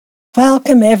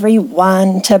Welcome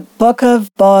everyone to Book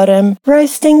of Boredom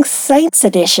Roasting Saints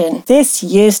Edition. This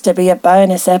used to be a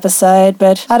bonus episode,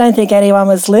 but I don't think anyone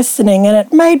was listening and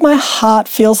it made my heart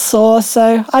feel sore,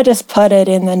 so I just put it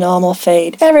in the normal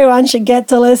feed. Everyone should get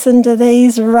to listen to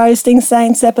these Roasting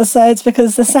Saints episodes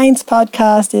because the Saints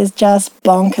podcast is just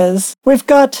bonkers. We've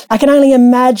got, I can only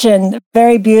imagine,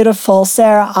 very beautiful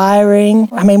Sarah Eyring.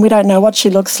 I mean, we don't know what she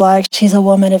looks like. She's a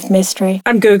woman of mystery.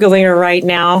 I'm Googling her right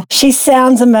now. She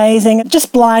sounds amazing.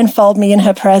 Just blindfold me in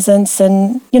her presence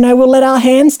and, we'll let our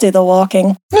hands do the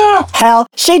walking. No. Hell,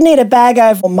 she'd need a bag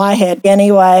over my head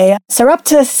anyway. So we're up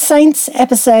to Saints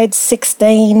episode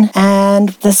 16 and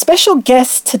the special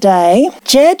guest today,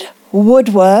 Jed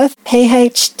Woodworth,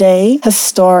 PhD,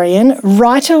 historian,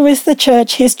 writer with the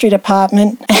Church History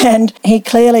Department, and he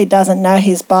clearly doesn't know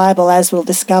his Bible, as we'll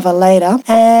discover later.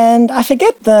 And I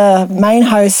forget the main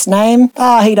host's name.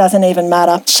 He doesn't even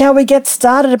matter. Shall we get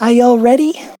started? Are you all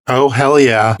ready? Oh, hell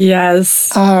yeah.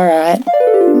 Yes. All right.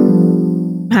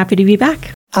 Happy to be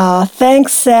back. Oh,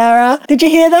 thanks, Sarah. Did you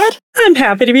hear that? I'm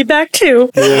happy to be back too.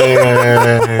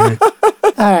 Yay.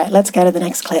 All right, let's go to the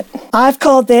next clip. I've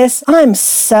called this, I'm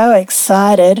so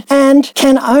excited and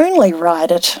can only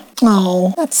write it.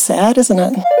 Oh, that's sad, isn't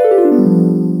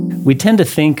it? We tend to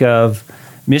think of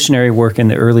missionary work in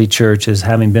the early church as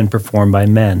having been performed by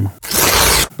men.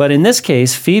 But in this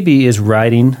case, Phoebe is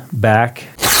writing back,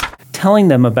 telling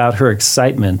them about her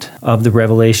excitement of the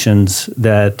revelations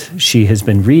that she has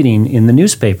been reading in the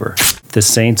newspaper, the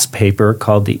Saints paper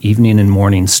called the Evening and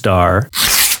Morning Star.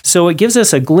 So it gives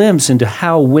us a glimpse into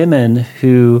how women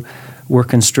who were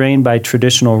constrained by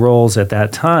traditional roles at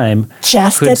that time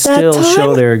could still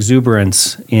show their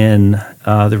exuberance in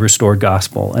the restored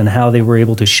gospel and how they were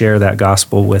able to share that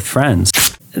gospel with friends.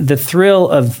 The thrill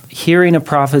of hearing a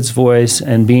prophet's voice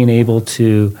and being able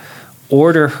to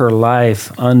order her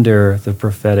life under the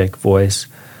prophetic voice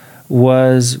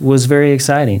was very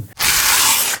exciting.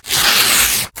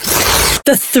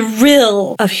 The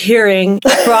thrill of hearing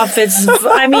prophets.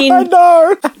 I mean, I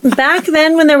know. Back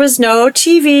then when there was no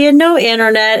TV and no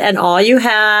internet and all you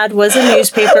had was a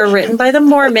newspaper written by the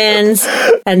Mormons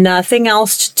and nothing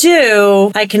else to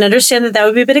do, I can understand that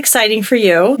would be a bit exciting for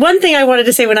you. One thing I wanted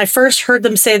to say when I first heard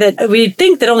them say that we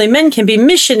think that only men can be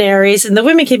missionaries and the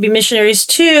women can be missionaries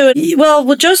too.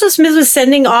 Well, Joseph Smith was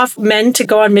sending off men to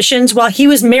go on missions while he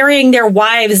was marrying their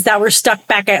wives that were stuck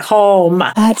back at home.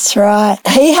 That's right.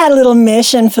 He had a little mission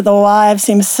for the wives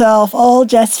himself, all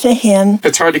just for him.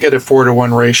 It's hard to get a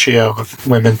 4-to-1 ratio of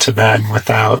women to men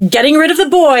without getting rid of the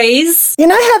boys. You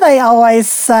know how they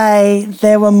always say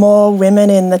there were more women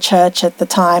in the church at the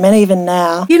time, and even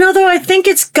now? Though, I think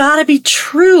it's gotta be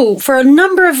true for a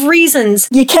number of reasons.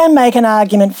 You can make an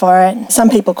argument for it. Some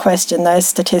people question those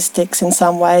statistics in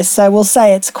some ways, so we'll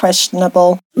say it's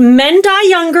questionable. Men die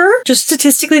younger, just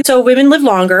statistically, so women live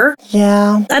longer.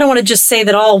 Yeah. I don't want to just say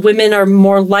that all women are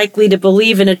more likely to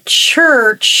believe in a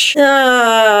church.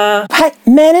 But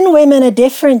men and women are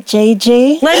different,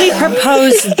 Gigi. Let me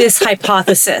propose this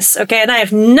hypothesis, okay? And I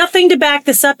have nothing to back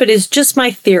this up. It is just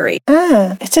my theory.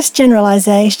 It's just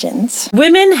generalizations.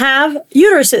 Women have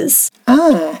uteruses.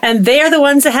 And they are the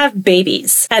ones that have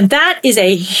babies. And that is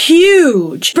a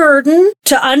huge burden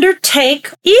to undertake,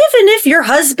 even if your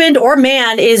husband or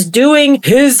man is doing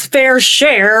his fair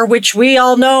share, which we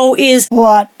all know is...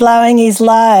 What, blowing his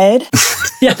load?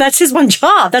 Yeah, that's his one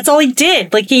job. That's all he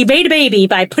did. Like, he made a baby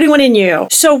by putting one in you.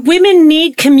 So women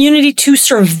need community to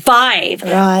survive.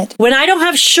 Right. When I don't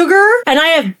have sugar and I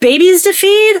have babies to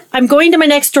feed, I'm going to my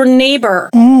next door neighbor.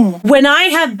 When I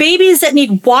have babies that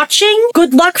need watching,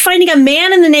 good luck finding a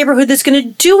man in the neighborhood that's going to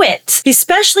do it,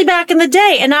 especially back in the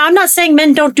day. And I'm not saying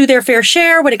men don't do their fair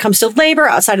share when it comes to labor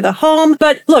outside of the home.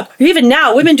 But look, even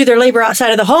now, women do their labor outside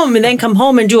of the home and then come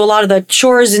home and do a lot of the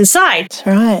chores inside. That's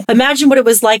right. Imagine what it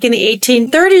was like in the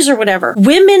 1830s or whatever.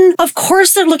 Women, of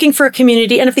course, they're looking for a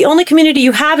community. And if the only community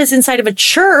you have is inside of a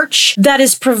church that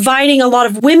is providing a lot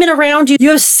of women around you,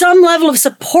 you have some level of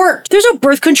support. There's no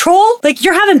birth control. Like,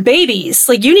 you're having babies.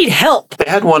 Like, you need help. They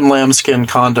had one lambskin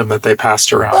condom that they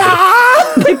passed around.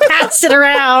 They passed it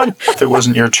around. If it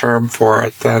wasn't your term for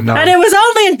it, then... And it was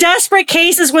only in desperate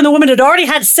cases when the woman had already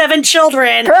had 7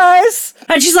 children. Grace!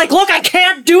 And she's like, look, I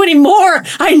can't do any more.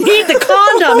 I need the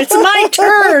condom. It's my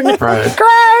turn. Right.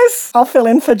 Grace! I'll fill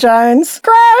in for Jones.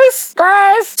 Gross!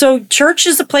 Gross! So church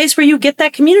is a place where you get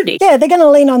that community. Yeah, they're going to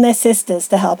lean on their sisters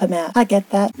to help him out. I get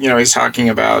that. You know, he's talking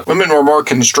about women were more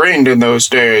constrained in those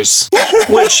days,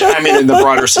 which, I mean, in the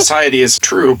broader society is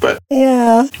true, but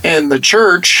Yeah. in the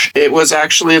church, it was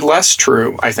actually less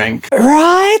true, I think.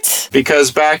 Right?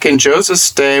 Because back in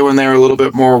Joseph's day, when they were a little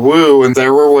bit more woo, and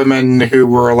there were women who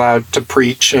were allowed to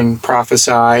preach and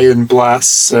prophesy and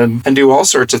bless and do all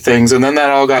sorts of things, and then that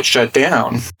all got shut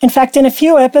down. In fact, in a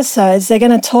few episodes, they're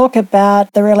going to talk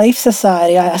about the Relief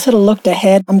Society. I sort of looked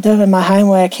ahead. I'm doing my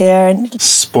homework here, and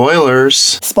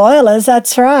Spoilers. spoilers,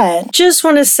 that's right. Just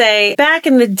want to say, back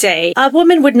in the day, a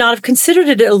woman would not have considered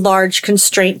it a large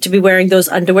constraint to be wearing those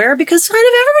underwear because kind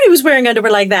of everybody was wearing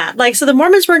underwear like that. Like, so the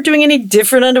Mormons weren't doing any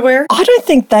different underwear. I don't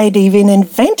think they'd even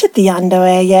invented the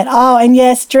underwear yet. Oh, and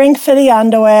yes, drink for the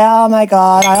underwear. Oh my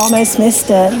God, I almost missed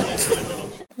it.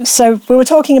 So we were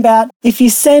talking about if you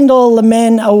send all the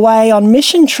men away on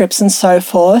mission trips and so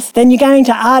forth, then you're going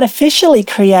to artificially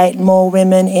create more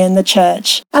women in the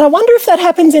church. And I wonder if that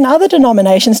happens in other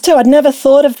denominations too. I'd never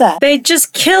thought of that. They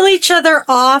just kill each other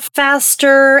off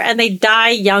faster and they die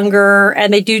younger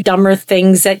and they do dumber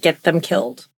things that get them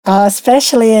killed.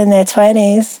 Especially in their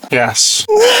 20s. Yes.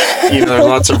 You know, there are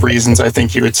lots of reasons I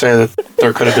think you would say that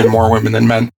there could have been more women than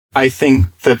men. I think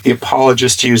that the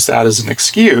apologists use that as an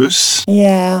excuse.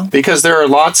 Yeah. Because there are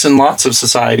lots and lots of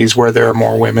societies where there are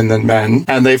more women than men,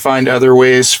 and they find other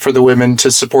ways for the women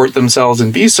to support themselves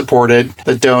and be supported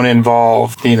that don't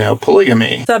involve,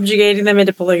 polygamy. Subjugating them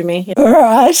into polygamy. All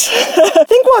right. I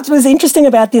think what was interesting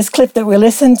about this clip that we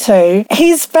listened to,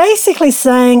 he's basically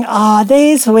saying,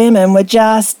 these women were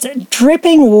just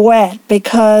dripping wet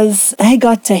because they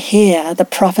got to hear the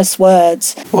prophet's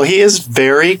words. Well, he is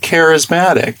very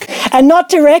charismatic. And not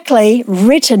directly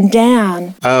written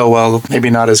down. Oh, well, maybe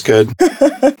not as good.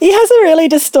 He has a really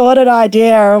distorted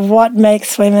idea of what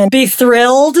makes women be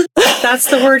thrilled. That's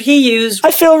the word he used.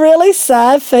 I feel really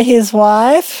sad for his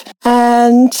wife,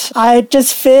 and I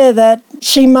just fear that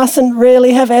she mustn't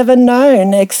really have ever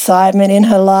known excitement in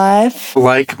her life.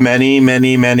 Like many,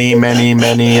 many, many, many,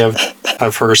 many of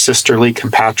her sisterly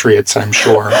compatriots, I'm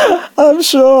sure. I'm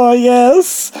sure,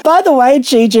 yes. By the way,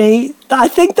 Gigi, I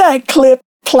think that clip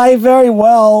play very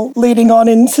well leading on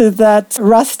into that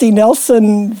Rusty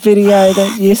Nelson video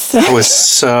that you sent. It was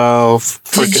so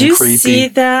freaking Did you creepy. see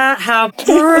that? How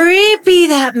creepy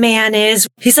that man is.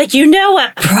 He's like, you know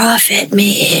what prophet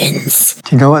means.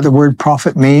 Do you know what the word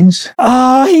prophet means?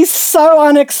 Oh, he's so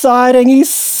unexciting.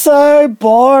 He's so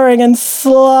boring and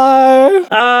slow.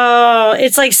 Oh,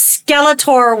 it's like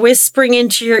Skeletor whispering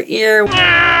into your ear.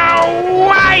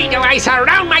 Why do I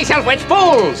surround myself with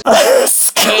fools?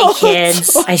 Hey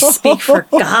kids, I speak for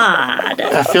God.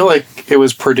 I feel like it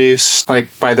was produced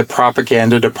by the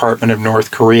propaganda department of North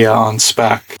Korea on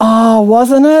spec. Oh,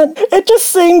 wasn't it? It just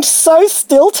seemed so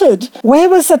stilted. Where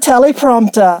was the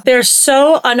teleprompter? They're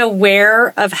so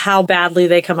unaware of how badly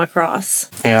they come across.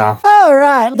 Yeah. All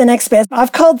right, the next best.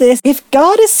 I've called this, if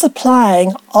God is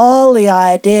supplying all the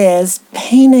ideas,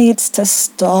 he needs to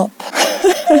stop.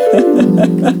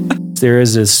 There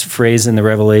is this phrase in the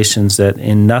Revelations that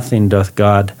in nothing doth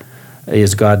God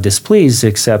displeased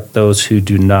except those who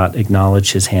do not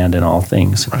acknowledge his hand in all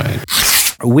things. Right.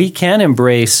 We can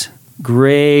embrace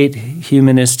great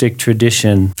humanistic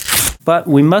tradition, but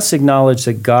we must acknowledge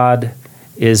that God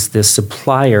is the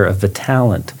supplier of the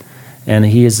talent, and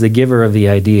he is the giver of the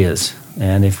ideas.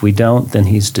 And if we don't, then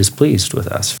he's displeased with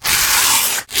us.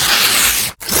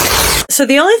 So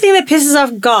the only thing that pisses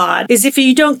off God is if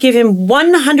you don't give him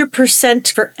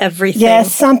 100% for everything.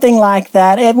 Yes, something like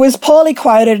that. It was poorly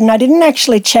quoted, and I didn't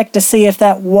actually check to see if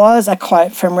that was a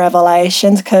quote from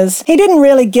Revelations, because he didn't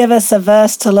really give us a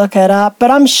verse to look it up, but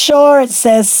I'm sure it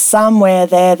says somewhere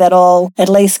there that all, at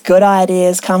least good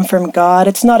ideas, come from God.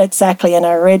 It's not exactly an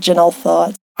original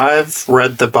thought. I've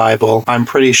read the Bible. I'm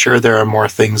pretty sure there are more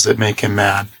things that make him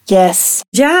mad. Yes.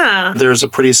 Yeah. There's a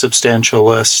pretty substantial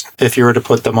list if you were to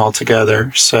put them all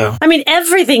together, so. I mean,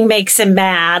 everything makes him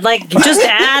mad. Like, just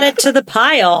add it to the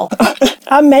pile.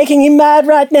 I'm making him mad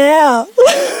right now.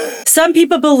 Some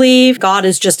people believe God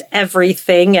is just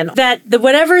everything, and that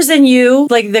whatever's in you,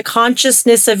 like the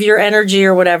consciousness of your energy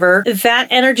or whatever, that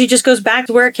energy just goes back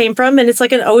to where it came from, and it's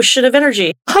like an ocean of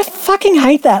energy. I fucking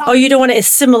hate that. Oh, you don't want to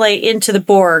assimilate into the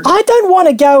Borg. I don't want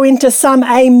to go into some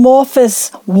amorphous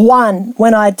one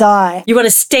when I die. You want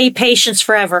to stay patient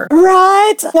forever.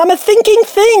 Right? I'm a thinking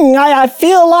thing. I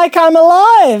feel like I'm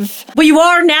alive. Well, you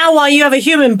are now while you have a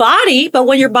human body, but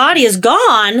when your body is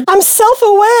gone, I'm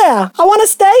self-aware. I want to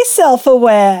stay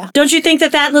self-aware. don't you think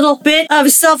that that little bit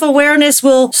of self-awareness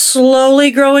will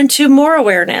slowly grow into more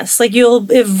awareness? Like you'll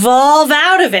evolve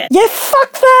out of it. Yeah,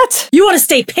 fuck that. You want to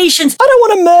stay patient. I don't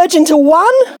want to merge into one.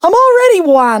 I'm already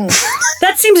one.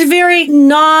 That seems very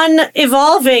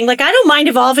non-evolving. Like, I don't mind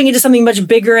evolving into something much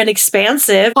bigger and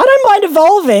expansive. I don't mind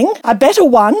evolving. A better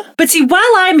one. But see,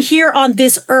 while I'm here on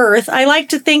this earth, I like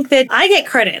to think that I get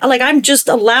credit. Like, I'm just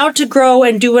allowed to grow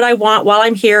and do what I want while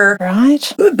I'm here.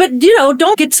 Right. But,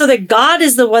 don't get so that God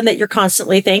is the one that you're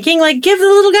constantly thanking. Like, give the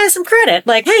little guy some credit.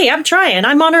 Like, hey, I'm trying.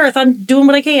 I'm on earth. I'm doing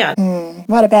what I can.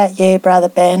 What about you, Brother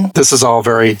Ben? This is all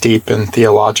very deep and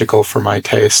theological for my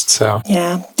taste, so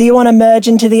Yeah. Do you want to merge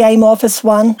into the amorphous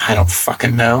one? I don't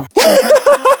fucking know.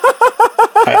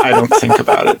 I don't think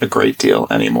about it a great deal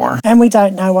anymore. And we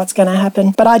don't know what's going to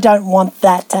happen, but I don't want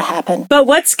that to happen. But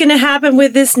what's going to happen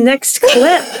with this next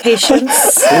clip,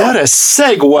 Patience? What a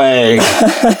segue!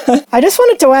 I just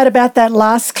wanted to add about that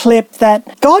last clip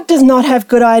that God does not have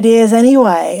good ideas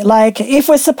anyway. Like, if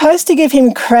we're supposed to give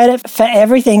him credit for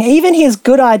everything, even his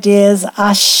good ideas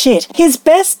are shit. His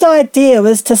best idea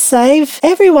was to save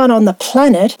everyone on the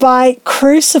planet by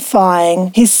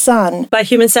crucifying his son. By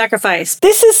human sacrifice.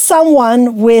 This is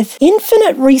someone with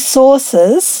infinite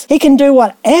resources. He can do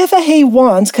whatever he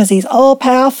wants because he's all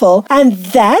powerful. And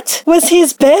that was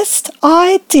his best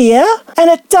idea. And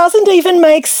it doesn't even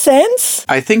make sense.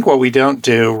 I think what we don't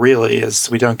do really is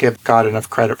we don't give God enough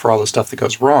credit for all the stuff that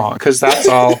goes wrong, because that's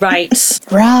all. Right.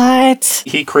 Right.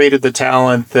 He created the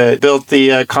talent that built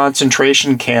the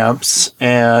concentration camps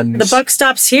and The buck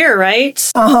stops here,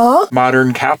 right?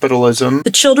 modern capitalism.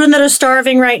 The children that are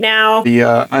starving right now.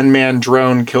 The unmanned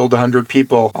drone killed 100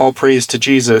 people. All praise to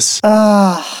Jesus.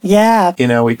 Yeah.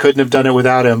 We couldn't have done it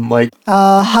without him. Like,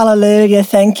 Hallelujah.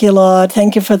 Thank you, Lord.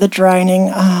 Thank you for the droning.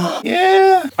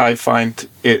 yeah, I find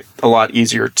it a lot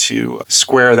easier to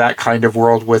square that kind of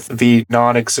world with the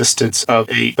non-existence of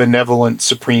a benevolent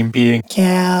supreme being.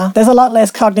 Yeah. There's a lot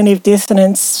less cognitive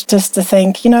dissonance just to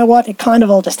think, you know what, it kind of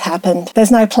all just happened.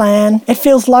 There's no plan. It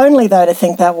feels lonely, though, to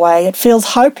think that way. It feels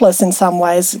hopeless in some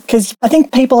ways because I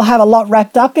think people have a lot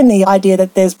wrapped up in the idea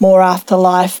that there's more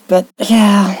afterlife. But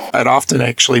yeah. It often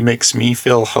actually makes me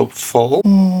feel hopeful.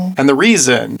 And the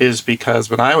reason is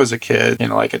because when I was a kid,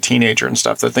 like a teenager and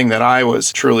stuff, the thing that I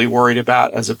was truly worried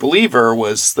about as a believer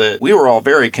was that we were all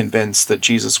very convinced that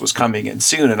Jesus was coming in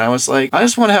soon. And I was like, I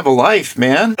just want to have a life,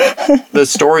 man. The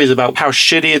stories about how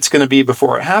shitty it's going to be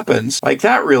before it happens, like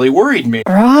that really worried me.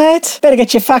 Right? Better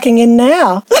get your fucking in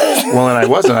now. Well, and I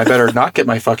wasn't. I better not get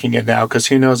my fucking in now, because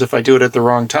who knows if I do it at the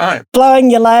wrong time.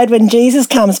 Blowing your load when Jesus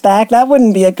comes back, that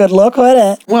wouldn't be a good look, would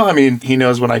it? Well, I mean, he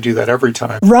knows when I do that every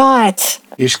time. Right.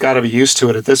 You just got to be used to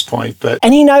it at this point. But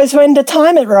And he knows when to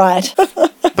time it right.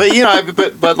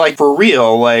 but like for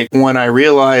real, like when I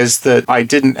realized that I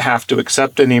didn't have to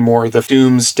accept anymore the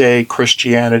doomsday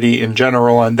Christianity in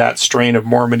general, and that strain of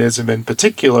Mormonism in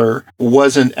particular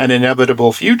wasn't an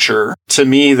inevitable future, to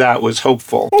me that was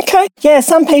hopeful. Okay. Yeah,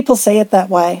 some people see it that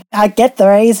way. I get the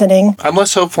reasoning. I'm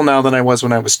less hopeful now than I was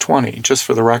when I was 20, just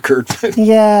for the record.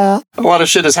 Yeah. A lot of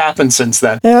shit has happened since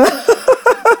then.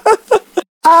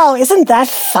 Oh, isn't that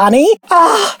funny?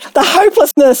 The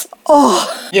hopelessness. Oh,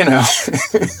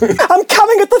 I'm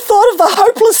coming at the thought of the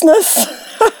hopelessness.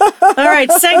 All right,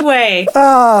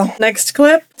 segue. Next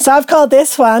clip. So I've called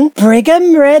this one,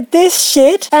 Brigham read this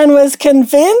shit and was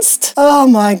convinced. Oh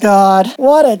my God,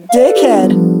 what a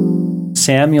dickhead.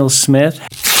 Samuel Smith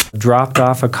dropped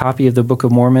off a copy of the Book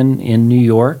of Mormon in New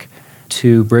York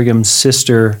to Brigham's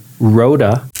sister,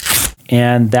 Rhoda.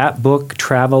 And that book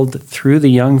traveled through the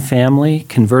Young family,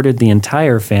 converted the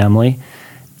entire family,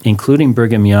 including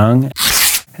Brigham Young.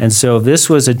 And so this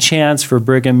was a chance for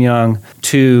Brigham Young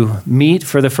to meet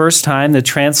for the first time the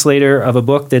translator of a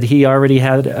book that he already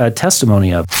had a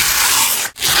testimony of.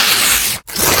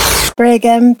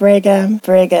 Brigham.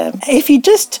 If you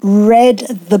just read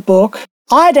the book,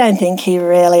 I don't think he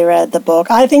really read the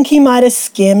book. I think he might have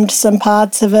skimmed some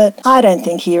parts of it. I don't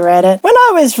think he read it. When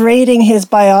I was reading his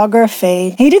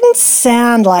biography, he didn't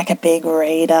sound like a big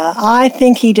reader. I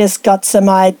think he just got some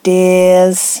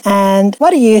ideas. And what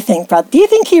do you think, brother? Do you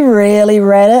think he really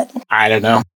read it? I don't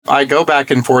know. I go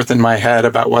back and forth in my head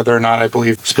about whether or not I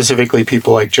believe specifically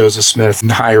people like Joseph Smith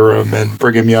and Hiram and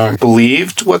Brigham Young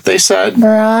believed what they said.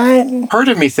 Right. Part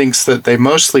of me thinks that they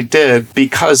mostly did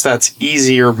because that's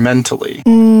easier mentally.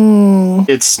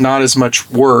 It's not as much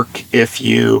work if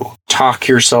you talk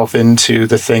yourself into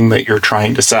the thing that you're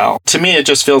trying to sell. To me, it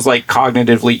just feels like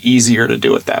cognitively easier to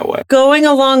do it that way. Going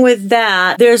along with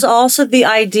that, there's also the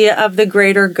idea of the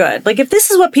greater good. Like, if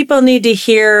this is what people need to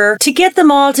hear to get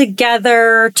them all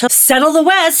together to settle the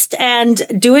West and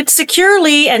do it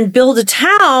securely and build a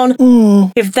town,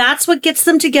 if that's what gets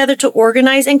them together to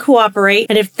organize and cooperate,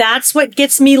 and if that's what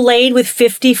gets me laid with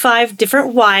 55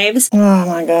 different wives, Oh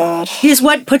my God. is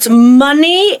what puts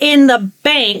money in the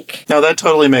bank. No, that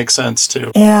totally makes sense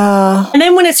too. Yeah. And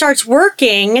then when it starts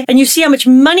working and you see how much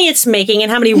money it's making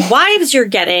and how many wives you're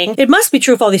getting, it must be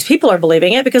true if all these people are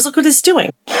believing it, because look what it's doing.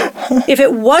 If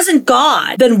it wasn't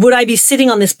God, then would I be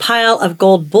sitting on this pile of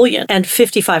gold bullion and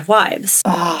 55 wives?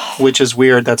 Which is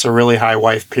weird. That's a really high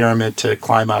wife pyramid to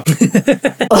climb up.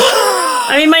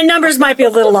 I mean, my numbers might be a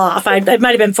little off. It might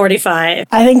have been 45.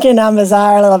 I think your numbers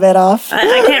are a little bit off. I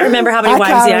can't remember how many I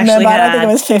wives can't he actually remember. I had. don't think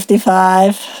it was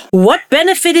 55. What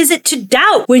benefit is it to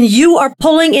doubt when you are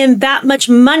pulling in that much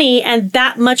money and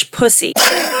that much pussy?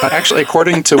 Actually,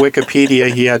 according to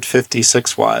Wikipedia, he had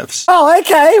 56 wives. Oh,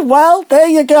 okay. Well, there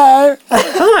you go.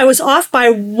 Oh, I was off by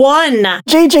one.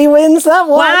 Gigi wins that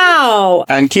one. Wow.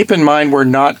 And keep in mind, we're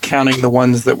not counting the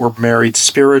ones that were married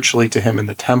spiritually to him in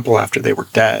the temple after they were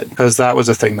dead, because that was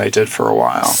a thing they did for a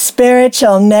while.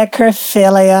 Spiritual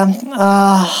necrophilia.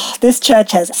 Oh, this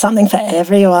church has something for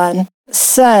everyone.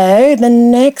 So, the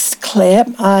next clip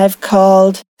I've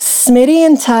called Smitty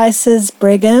entices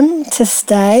Brigham to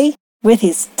stay with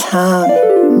his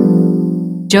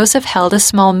tongue. Joseph held a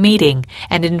small meeting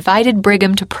and invited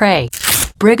Brigham to pray.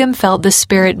 Brigham felt the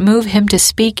Spirit move him to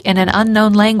speak in an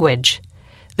unknown language.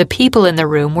 The people in the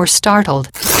room were startled.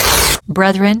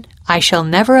 "Brethren, I shall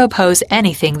never oppose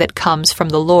anything that comes from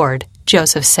the Lord,"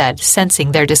 Joseph said,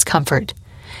 sensing their discomfort.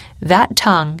 "That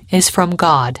tongue is from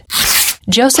God."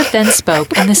 Joseph then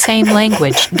spoke in the same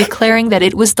language, declaring that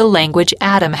it was the language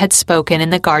Adam had spoken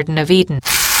in the Garden of Eden.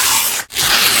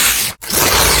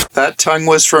 That tongue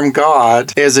was from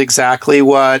God is exactly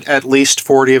what at least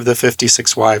 40 of the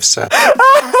 56 wives said.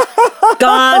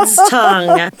 God's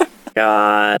tongue.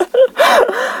 God.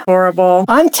 Horrible.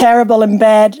 I'm terrible in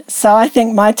bed, so I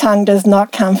think my tongue does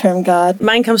not come from God.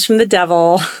 Mine comes from the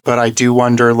devil. But I do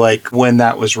wonder, like, when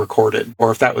that was recorded,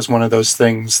 or if that was one of those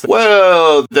things that,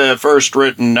 well, the first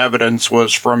written evidence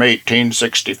was from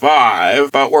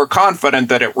 1865, but we're confident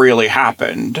that it really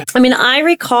happened. I mean, I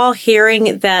recall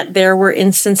hearing that there were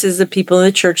instances of people in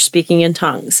the church speaking in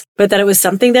tongues, but that it was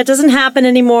something that doesn't happen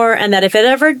anymore, and that if it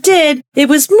ever did, it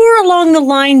was more along the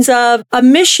lines of a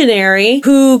missionary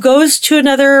who goes to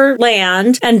another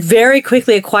land and very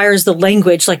quickly acquires the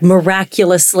language, like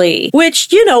miraculously,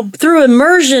 which, you know, through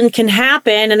immersion can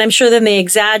happen. And I'm sure then they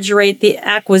exaggerate the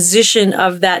acquisition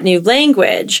of that new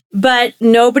language. But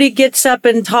nobody gets up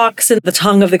and talks in the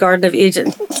tongue of the Garden of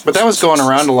Eden. But that was going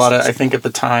around a lot, I think, at the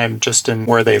time, just in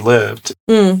where they lived.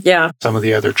 Yeah. Some of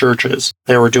the other churches,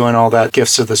 they were doing all that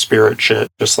gifts of the Spirit shit,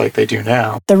 just like they do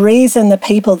now. The reason the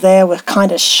people there were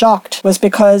kind of shocked was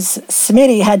because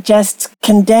Smitty had just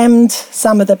condemned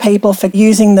some of the people for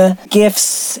using the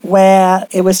gifts where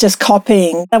it was just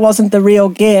copying. That wasn't the real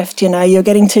gift, you know, you're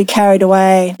getting too carried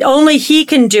away. Only he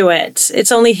can do it.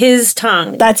 It's only his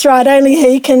tongue. That's right, only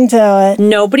he can do it.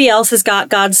 Nobody else has got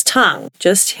God's tongue,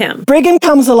 just him. Brigham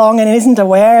comes along and isn't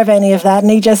aware of any of that,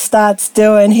 and he just starts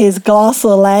doing his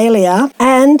glossolalia.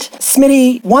 And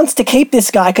Smitty wants to keep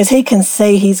this guy because he can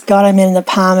see he's got him in the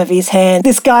palm of his hand.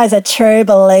 This guy's a true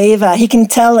believer. He can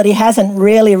tell that he hasn't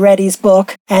really read his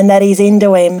book and that he's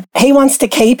into him. He wants to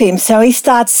keep him, so he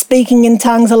starts speaking in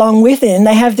tongues along with him.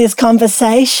 They have this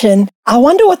conversation. I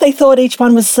wonder what they thought each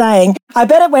one was saying. I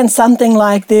bet it went something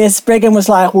like this. Brigham was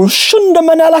like, well, shunda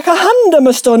manalaka hunda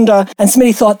mastunda. And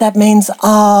Smitty thought that means,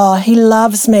 he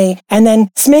loves me. And then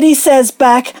Smitty says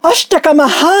back, ashtaka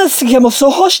mahasikim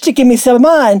so hoshtikimi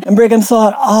saman. And Brigham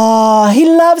thought, he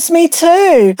loves me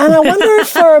too. And I wonder if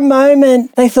for a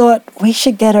moment they thought, we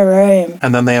should get a room.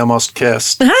 And then they almost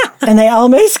kissed. And they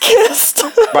almost kissed.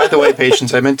 By the way,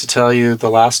 Patience, I meant to tell you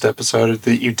the last episode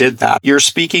that you did that. Your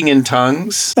speaking in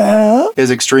tongues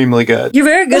is extremely good. You're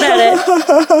very good at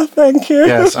it. Thank you.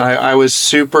 Yes, I was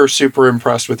super, super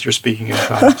impressed with your speaking in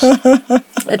tongues.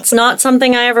 It's not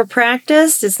something I ever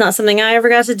practiced. It's not something I ever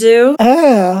got to do.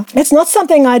 It's not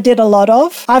something I did a lot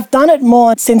of. I've done it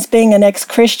more since being an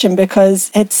ex-Christian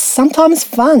because it's sometimes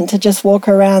fun to just walk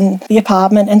around the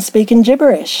apartment and speak in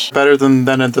gibberish. Better than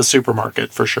at the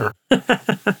supermarket, for sure.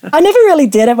 I never really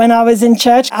did it when I was in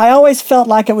church. I always felt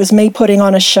like it was me putting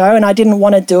on a show and I didn't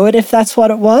want to do it if that's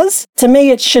what it was. To me,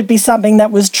 it should be something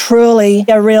that was truly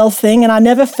a real thing, and I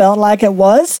never felt like it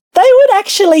was. They would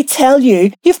actually tell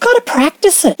you, you've got to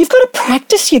practice it. You've got to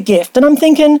practice your gift. And I'm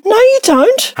thinking, no, you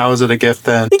don't. How is it a gift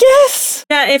then? Yes.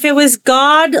 Yeah, if it was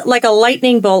God, like a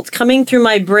lightning bolt coming through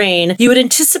my brain, you would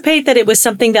anticipate that it was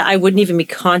something that I wouldn't even be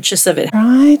conscious of it.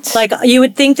 Right. Like, you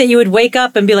would think that you would wake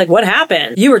up and be like, what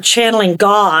happened? You were channeling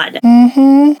God.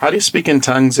 How do you speak in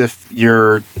tongues if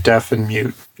you're deaf and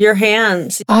mute? Your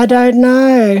hands. I don't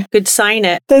know. Could sign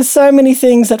it. There's so many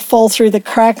things that fall through the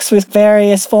cracks with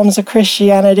various forms of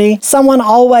Christianity. Someone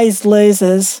always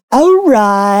loses. All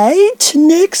right,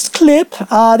 next clip.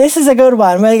 Oh, this is a good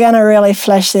one. We're going to really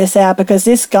flesh this out because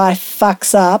this guy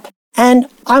fucks up. And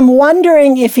I'm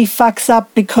wondering if he fucks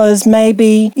up because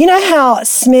maybe, you know how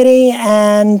Smitty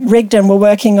and Rigdon were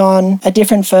working on a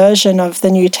different version of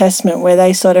the New Testament where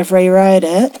they sort of rewrote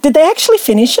it. Did they actually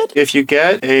finish it? If you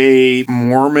get a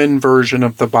Mormon version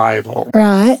of the Bible,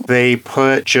 Right. they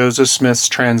put Joseph Smith's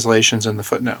translations in the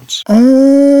footnotes.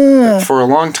 Ah. For a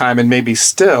long time, and maybe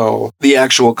still, the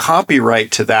actual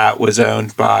copyright to that was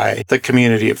owned by the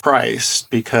Community of Christ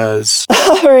because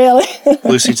Oh, really?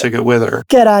 Lucy took it with her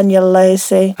Good on you,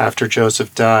 Lucy. after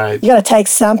Joseph died. You got to take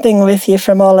something with you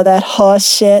from all of that horse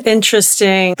shit.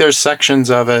 Interesting. There's sections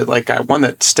of it, like one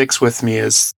that sticks with me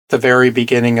is the very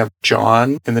beginning of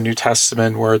John in the New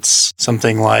Testament, where it's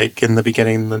something like, in the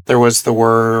beginning, there was the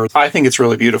Word. I think it's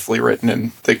really beautifully written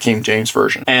in the King James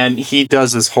Version. And he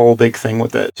does this whole big thing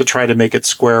with it to try to make it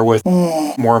square with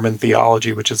Mormon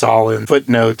theology, which is all in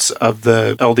footnotes of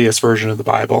the LDS version of the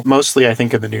Bible. Mostly, I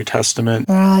think, in the New Testament.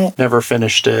 Right. Never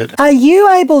finished it. Are you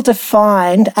able to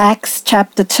find Acts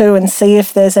chapter 2 and see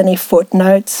if there's any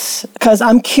footnotes? Because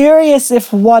I'm curious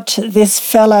if what this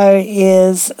fellow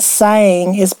is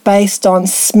saying is based on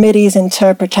Smitty's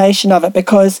interpretation of it,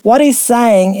 because what he's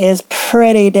saying is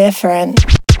pretty different.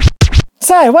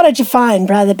 So, what did you find,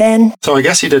 Brother Ben? So I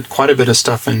guess he did quite a bit of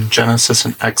stuff in Genesis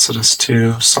and Exodus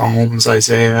too. Psalms,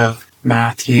 Isaiah,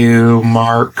 Matthew,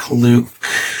 Mark, Luke,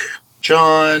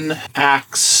 John,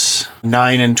 Acts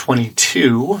 9 and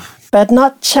 22. But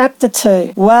not chapter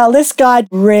 2. Well, this guy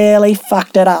really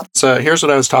fucked it up. So here's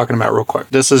what I was talking about real quick.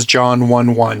 This is John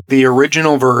 1:1. The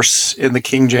original verse in the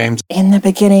King James. In the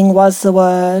beginning was the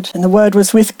Word, and the Word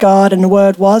was with God, and the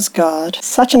Word was God.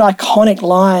 Such an iconic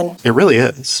line. It really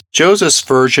is. Joseph's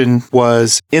version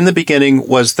was, in the beginning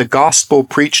was the gospel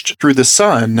preached through the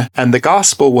Son, and the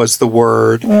gospel was the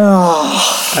Word,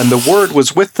 and the Word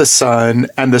was with the Son,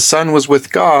 and the Son was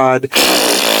with God,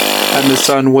 and the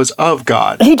Son was of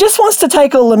God. He just wants to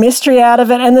take all the mystery out of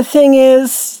it, and the thing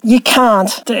is, you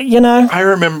can't, you know? I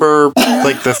remember,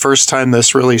 like, the first time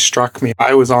this really struck me,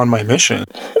 I was on my mission,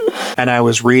 and I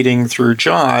was reading through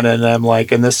John, and I'm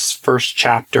like, and this first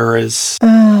chapter is,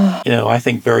 you know, I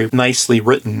think very nicely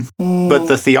written, but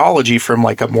the theology from,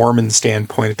 like, a Mormon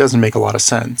standpoint, it doesn't make a lot of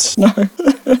sense. No.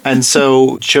 And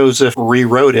so Joseph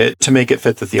rewrote it to make it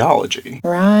fit the theology.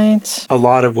 Right. A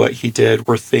lot of what he did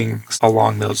were things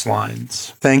along those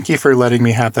lines. Thank you for letting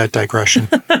me have that digression.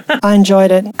 I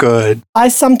enjoyed it. Good. I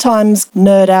sometimes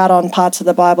nerd out on parts of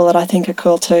the Bible that I think are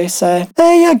cool too, so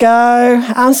there you go.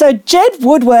 So Jed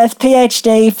Woodworth,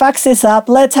 PhD, fucks this up.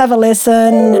 Let's have a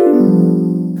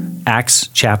listen. Acts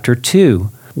chapter 2,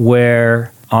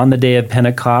 where on the day of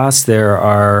Pentecost there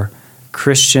are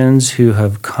Christians who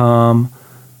have come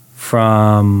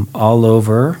from all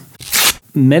over.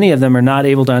 Many of them are not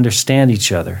able to understand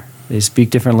each other. They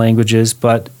speak different languages,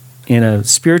 but in a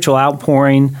spiritual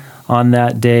outpouring on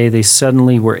that day, they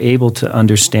suddenly were able to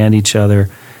understand each other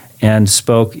and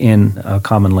spoke in a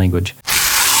common language.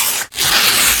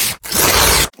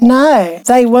 No,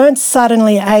 they weren't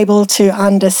suddenly able to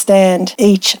understand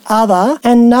each other,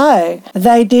 and no,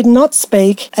 they did not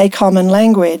speak a common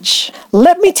language.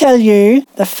 Let me tell you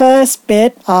the first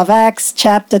bit of Acts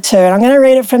chapter 2, and I'm going to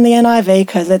read it from the NIV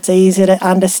because it's easy to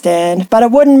understand, but it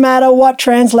wouldn't matter what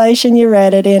translation you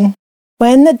read it in.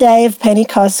 When the day of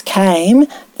Pentecost came,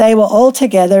 they were all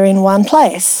together in one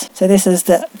place. So this is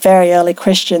the very early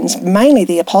Christians, mainly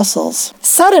the apostles.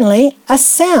 Suddenly, a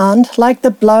sound like the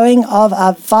blowing of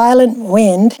a violent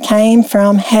wind came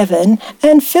from heaven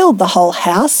and filled the whole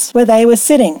house where they were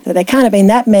sitting. So there can't have been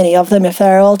that many of them if they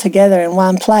were all together in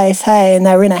one place, hey, and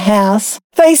they were in a house.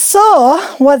 They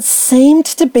saw what seemed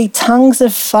to be tongues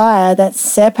of fire that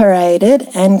separated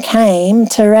and came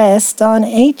to rest on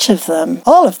each of them.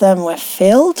 All of them were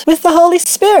filled with the Holy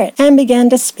Spirit and began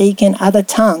to speak in other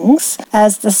tongues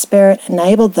as the Spirit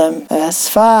enabled them. Verse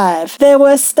 5. There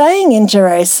were staying in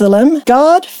Jerusalem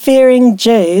God-fearing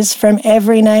Jews from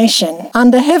every nation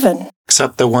under heaven.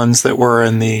 Except the ones that were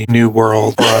in the New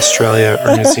World or Australia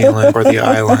or New Zealand or the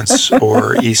islands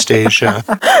or East Asia.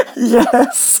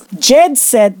 Yes. Jed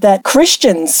said that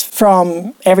Christians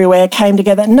from everywhere came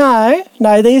together. No,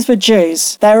 these were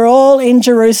Jews. They were all in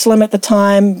Jerusalem at the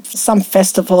time, some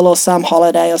festival or some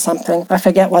holiday or something. I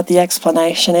forget what the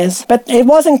explanation is. But it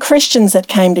wasn't Christians that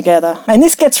came together. And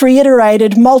this gets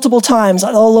reiterated multiple times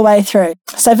all the way through.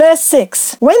 So verse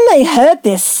 6, when they heard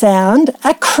this sound,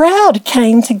 a crowd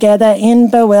came together in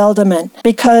bewilderment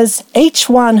because each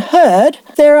one heard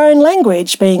their own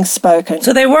language being spoken.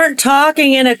 So they weren't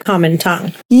talking in a common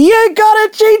tongue. You got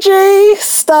it, Gigi,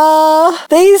 star.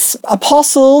 These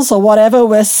apostles or whatever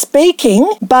were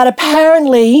speaking, but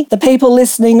apparently the people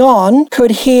listening on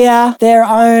could hear their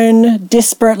own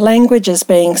disparate languages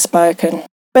being spoken.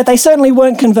 But they certainly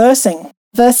weren't conversing.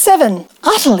 Verse 7,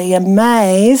 utterly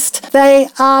amazed, they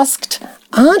asked,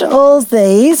 aren't all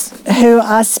these who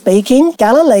are speaking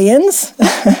Galileans?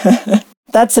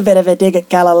 That's a bit of a dig at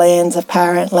Galileans,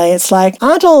 apparently. It's like,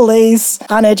 aren't all these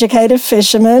uneducated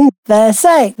fishermen? Verse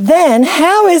 8, then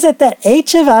how is it that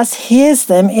each of us hears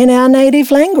them in our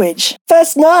native language?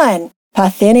 Verse 9,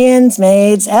 Parthians,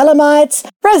 Medes, Elamites,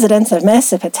 residents of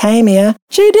Mesopotamia,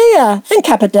 Judea and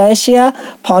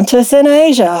Cappadocia, Pontus and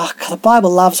Asia. Oh, God, the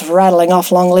Bible loves rattling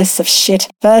off long lists of shit.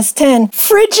 Verse 10,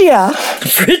 Phrygia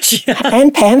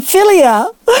and Pamphylia,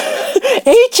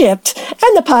 Egypt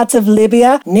and the parts of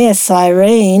Libya near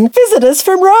Cyrene, visitors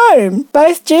from Rome,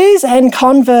 both Jews and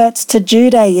converts to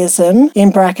Judaism,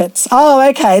 in brackets. Oh,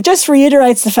 okay, just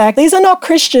reiterates the fact these are not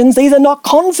Christians, these are not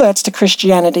converts to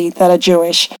Christianity that are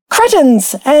Jewish.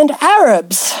 Cretans and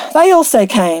Arabs, they also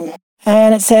came.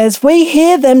 And it says, we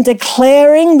hear them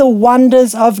declaring the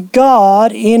wonders of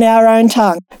God in our own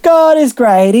tongue. God is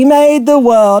great. He made the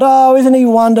world. Oh, isn't he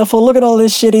wonderful? Look at all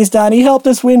this shit he's done. He helped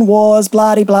us win wars,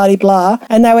 blah-de-blah-de-blah.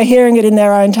 And they were hearing it in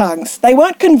their own tongues. They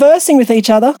weren't conversing with each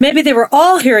other. Maybe they were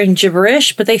all hearing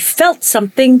gibberish, but they felt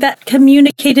something that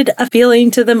communicated a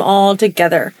feeling to them all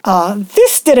together.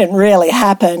 This didn't really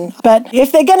happen. But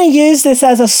if they're going to use this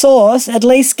as a source, at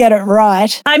least get it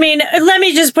right. I mean, let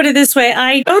me just put it this way.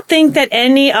 I don't think that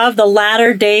any of the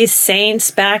Latter-day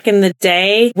Saints back in the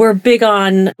day were big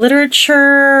on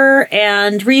literature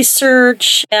and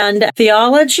research and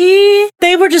theology.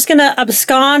 They were just going to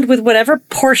abscond with whatever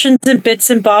portions and bits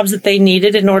and bobs that they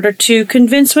needed in order to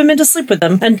convince women to sleep with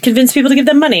them and convince people to give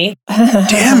them money.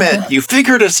 Damn it, you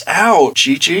figured us out,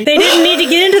 Gigi. They didn't need to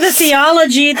get into the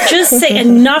theology, just say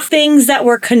enough things that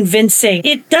were convincing.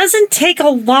 It doesn't take a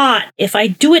lot if I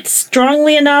do it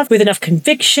strongly enough, with enough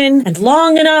conviction, and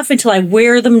long enough until I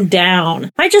wear them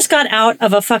down. I just got out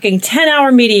of a fucking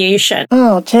 10-hour mediation.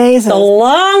 Oh, Jesus. The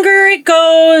longer it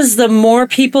goes, the more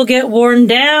people get worn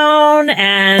down,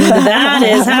 and that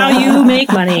is how you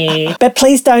make money. But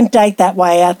please don't date that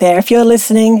way out there. If you're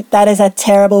listening, that is a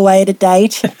terrible way to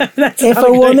date. If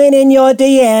a woman in your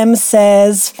DM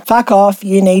says, fuck off,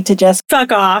 you need to just...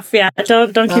 Fuck off, yeah.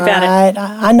 Don't keep at it.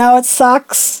 I know it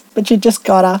sucks, but you just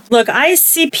gotta. Look, I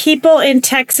see people in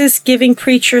Texas giving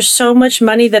preachers so much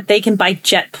money that they can buy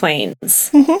jet planes.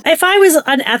 Mm-hmm. If I was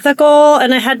unethical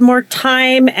and I had more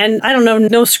time and, I don't know,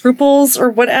 no scruples or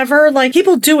whatever, like,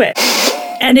 people do it.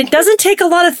 And it doesn't take a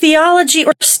lot of theology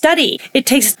or study. It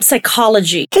takes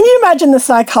psychology. Can you imagine the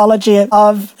psychology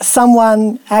of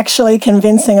someone actually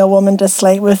convincing a woman to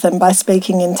sleep with them by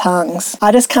speaking in tongues?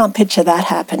 I just can't picture that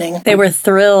happening. They were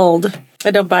thrilled. I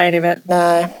don't buy any of it.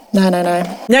 No.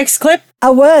 Next clip.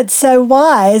 A word so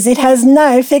wise it has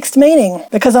no fixed meaning,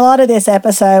 because a lot of this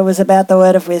episode was about the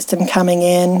word of wisdom coming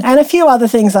in and a few other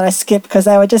things that I skipped because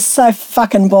they were just so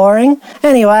fucking boring.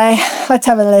 Anyway, let's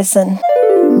have a listen.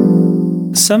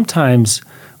 Sometimes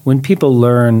when people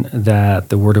learn that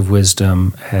the word of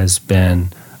wisdom has been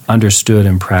understood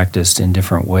and practiced in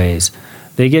different ways,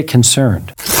 they get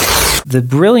concerned. The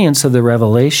brilliance of the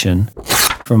revelation,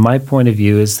 from my point of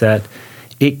view, is that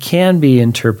it can be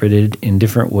interpreted in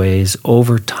different ways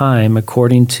over time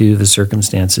according to the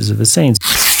circumstances of the saints.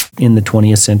 In the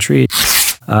 20th century,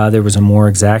 there was a more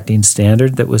exacting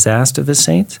standard that was asked of the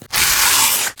saints.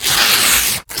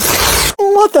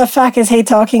 What the fuck is he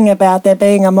talking about, there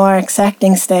being a more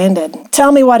exacting standard?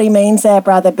 Tell me what he means there,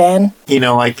 Brother Ben. You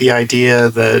know, like the idea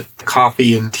that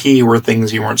coffee and tea were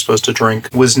things you weren't supposed to drink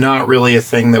was not really a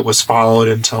thing that was followed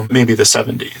until maybe the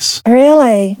 70s.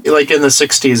 Really? Like in the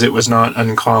 60s, it was not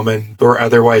uncommon, or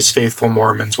otherwise faithful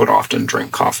Mormons would often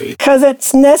drink coffee. Because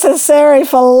it's necessary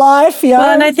for life, yo.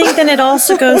 Well, and I think then it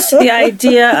also goes to the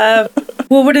idea of,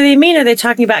 well, what do they mean? Are they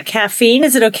talking about caffeine?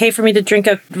 Is it okay for me to drink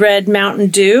a red Mountain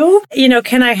Dew? You know,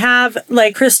 can I have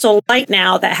like Crystal Light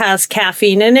now that has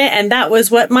caffeine in it? And that was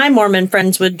what my Mormon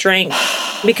friends would drink.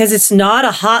 because it's not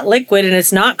a hot liquid and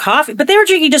it's not coffee, but they were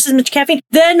drinking just as much caffeine.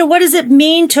 Then what does it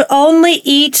mean to only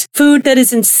eat food that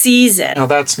is in season? Now,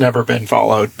 that's never been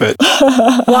followed, but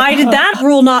Why did that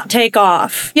rule not take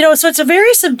off? So it's a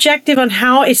very subjective on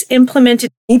how it's implemented.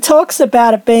 He talks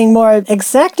about it being more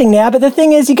exacting now, but the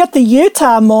thing is, you got the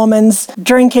Utah Mormons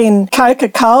drinking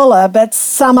Coca-Cola, but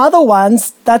some other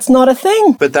ones, that's not a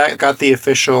thing. But that got the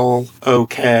official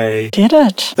okay. Did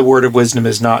it? The Word of Wisdom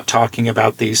is not talking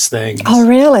about these things. Oh,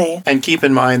 really? And keep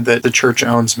in mind that the church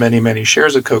owns many, many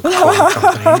shares of Coca-Cola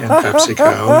Company and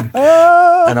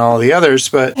PepsiCo and all the others,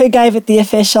 but Who gave it the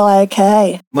official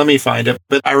okay? let me find it.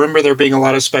 But I remember there being a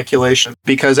lot of speculation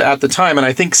because at the time, and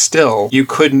I think still, you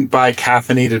couldn't buy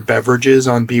caffeinated beverages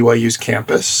on BYU's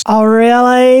campus. Oh,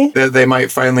 really? That they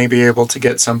might finally be able to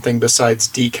get something besides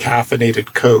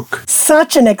decaffeinated Coke.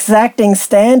 Such an exacting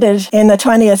standard in the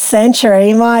 20th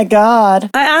century. My God.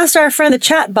 I asked our friend the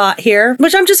chat bot here,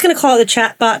 which I'm just going to call it the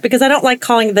chat bot because I don't like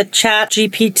calling it the chat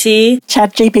GPT.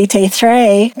 Chat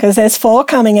GPT-3, because there's 4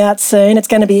 coming out soon. It's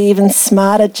going to be even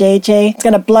smarter, Gigi. It's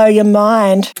going to blow your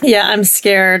mind. Yeah, I'm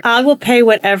scared. I will pay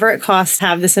whatever it costs to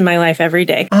have this in my life every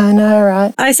day. I know,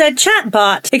 right? I said,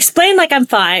 chatbot, explain like I'm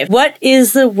 5. What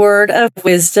is the word of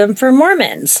wisdom for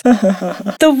Mormons?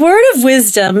 The word of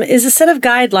wisdom is a set of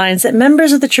guidelines that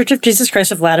members of the Church of Jesus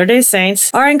Christ of Latter-day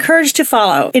Saints are encouraged to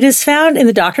follow. It is found in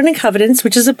the Doctrine and Covenants,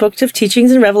 which is a book of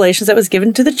teachings and revelations that was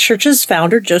given to the church's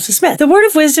founder, Joseph Smith. The word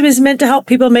of wisdom is meant to help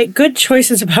people make good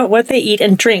choices about what they eat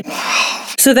and drink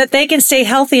so that they can stay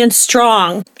healthy and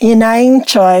strong. Inane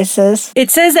choices.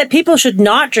 It says that people should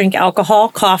not drink alcohol,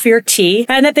 coffee, or tea,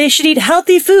 and that they should eat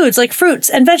healthy foods like fruits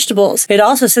and vegetables. It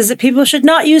also says that people should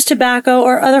not use tobacco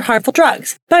or other harmful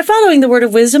drugs. By following the word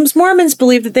of wisdom, Mormons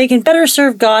believe that they can better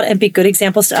serve God and be good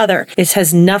examples to others. This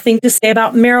has nothing to say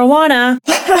about marijuana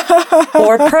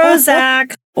or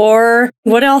Prozac or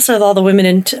what else are all the women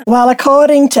into? Well,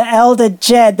 according to Elder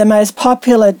Jed, the most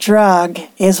popular drug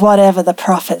is whatever the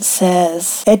prophet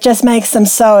says. It just makes them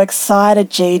so excited,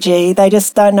 Gigi. They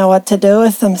just don't know what to do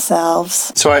with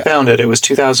themselves. So I found it. It was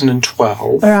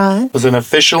 2012. Right. It was an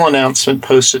official announcement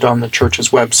posted on the church's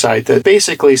website that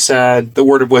basically said the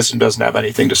Word of Wisdom doesn't have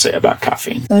anything to say about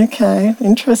caffeine. Okay,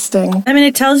 interesting. I mean,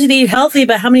 it tells you to eat healthy,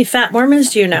 but how many fat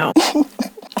Mormons do you know?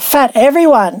 Fat,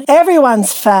 everyone.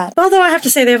 Everyone's fat. Although I have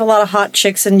to say they have a lot of hot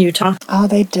chicks in Utah. Oh,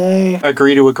 they do.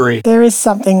 Agree to agree. There is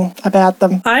something about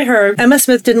them. I heard Emma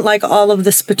Smith didn't like all of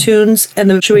the spittoons and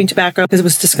the chewing tobacco because it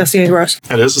was disgusting and gross.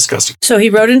 It is disgusting. So he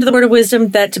wrote into the Word of Wisdom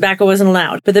that tobacco wasn't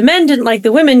allowed. But the men didn't like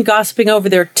the women gossiping over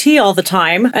their tea all the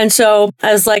time. And so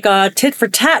as like a tit for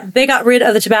tat, they got rid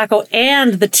of the tobacco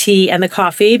and the tea and the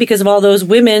coffee because of all those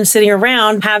women sitting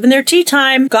around having their tea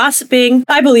time, gossiping.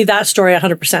 I believe that story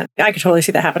 100%. I could totally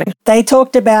see that happening. They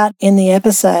talked about in the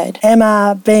episode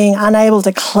Emma being unable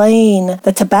to clean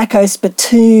the tobacco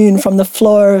spittoon from the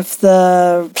floor of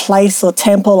the place or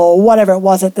temple or whatever it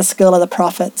was at the School of the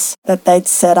Prophets that they'd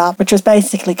set up, which was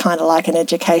basically kind of like an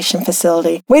education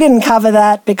facility. We didn't cover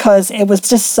that because it was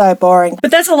just so boring.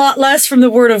 But that's a lot less from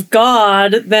the Word of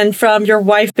God than from your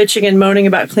wife bitching and moaning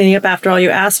about cleaning up after all you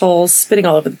assholes spitting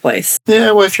all over the place.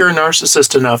 Yeah, well, if you're a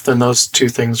narcissist enough, then those two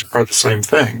things are the same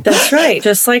thing. That's right.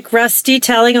 Just like Rusty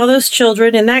telling all those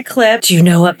children in that clip, do you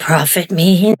know what prophet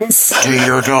means? Do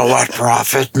you know what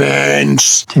prophet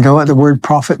means? Do you know what the word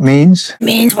prophet means?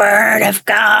 Means Word of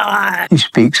God. He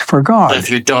speaks for God. If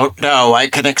you don't know, I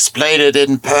can explain it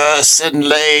in person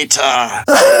later.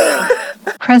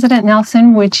 President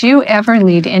Nelson, would you ever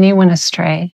lead anyone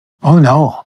astray? Oh,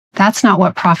 no. That's not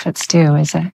what prophets do,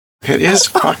 is it? It is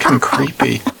fucking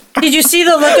creepy. Did you see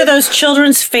the look of those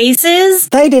children's faces?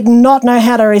 They did not know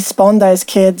how to respond, those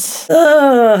kids.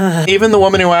 Ugh. Even the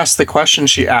woman who asked the question,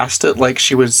 she asked it like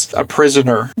she was a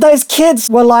prisoner. Those kids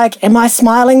were like, am I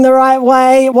smiling the right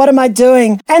way? What am I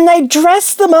doing? And they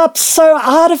dressed them up so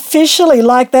artificially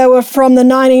like they were from the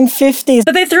 1950s.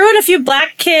 But they threw in a few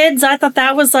black kids. I thought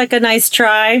that was like a nice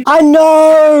try. I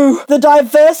know! The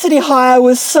diversity hire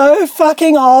was so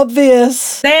fucking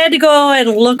obvious. They had to go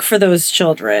and look for those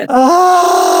children.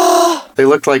 They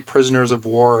looked like prisoners of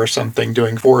war or something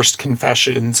doing forced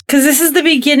confessions. Because this is the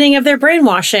beginning of their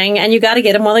brainwashing, and you got to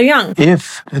get them while they're young.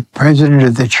 If the president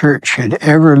of the church should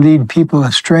ever lead people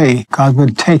astray, God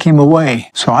would take him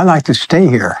away. So I like to stay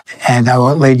here, and I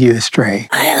won't lead you astray.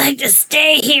 I like to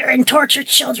stay here and torture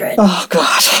children. Oh,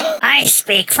 God. I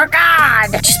speak for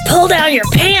God. Just pull down your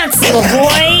pants, little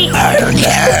boy. Oh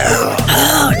no.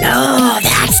 Oh, no,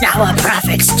 that's not what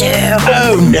prophets do.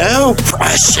 Oh no,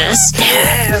 precious.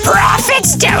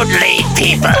 Prophets don't lead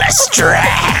people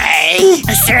astray.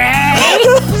 Astray?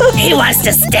 He wants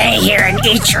to stay here and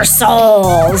eat your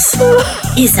souls.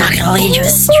 He's not going to lead you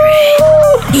astray.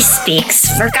 He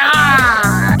speaks for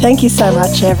God. Thank you so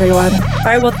much, everyone. All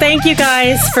right, well, thank you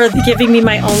guys for giving me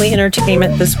my only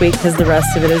entertainment this week because the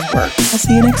rest of it is work. I'll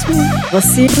see you next week. We'll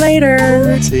see you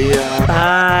later. See ya.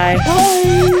 Bye.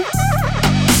 Bye.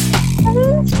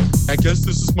 I guess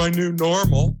this is my new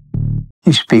normal.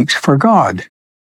 He speaks for God.